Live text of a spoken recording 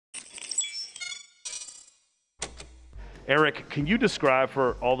Erik, can you describe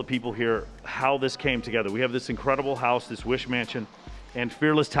for all the people here how this came together? We have this incredible house, this Wish Mansion, and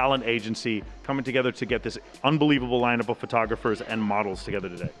Fearless Talent Agency coming together to get this unbelievable lineup of photographers and models together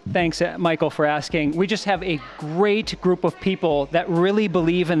today. Thanks, Michael, for asking. We just have a great group of people that really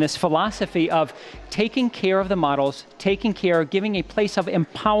believe in this philosophy of taking care of the models, taking care, giving a place of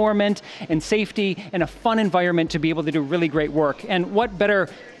empowerment and safety and a fun environment to be able to do really great work. And what better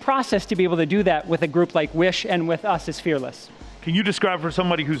process to be able to do that with a group like Wish and with us as Fearless. Can you describe for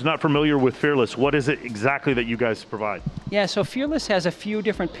somebody who's not familiar with Fearless, what is it exactly that you guys provide? Yeah, so Fearless has a few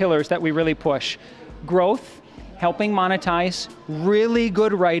different pillars that we really push. Growth, helping monetize, really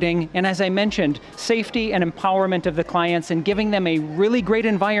good writing, and as I mentioned, safety and empowerment of the clients and giving them a really great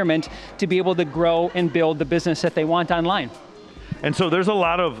environment to be able to grow and build the business that they want online. And so there's a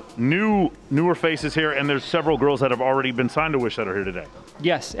lot of newer faces here, and there's several girls that have already been signed to Wish that are here today.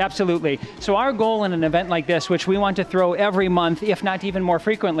 Yes, absolutely. So our goal in an event like this, which we want to throw every month, if not even more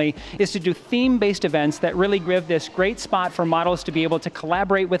frequently, is to do theme-based events that really give this great spot for models to be able to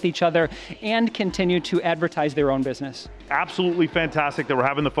collaborate with each other and continue to advertise their own business. Absolutely fantastic that we're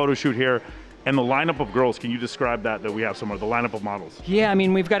having the photo shoot here. And the lineup of girls, can you describe that we have somewhere, the lineup of models? Yeah, I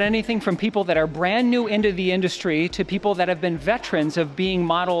mean, we've got anything from people that are brand new into the industry to people that have been veterans of being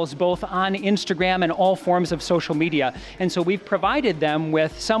models both on Instagram and all forms of social media. And so we've provided them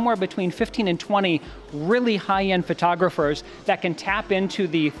with somewhere between 15 and 20 really high-end photographers that can tap into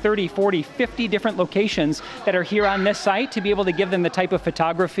the 30, 40, 50 different locations that are here on this site to be able to give them the type of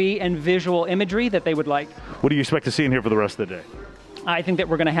photography and visual imagery that they would like. What do you expect to see in here for the rest of the day? I think that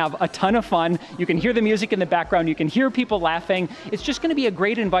we're going to have a ton of fun. You can hear the music in the background. You can hear people laughing. It's just going to be a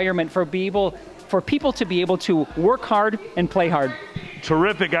great environment for people to be able to work hard and play hard.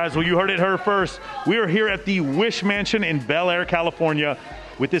 Terrific, guys. Well, you heard it here first. We are here at the Wish Mansion in Bel Air, California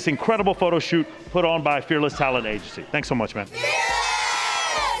with this incredible photo shoot put on by Fearless Talent Agency. Thanks so much, man.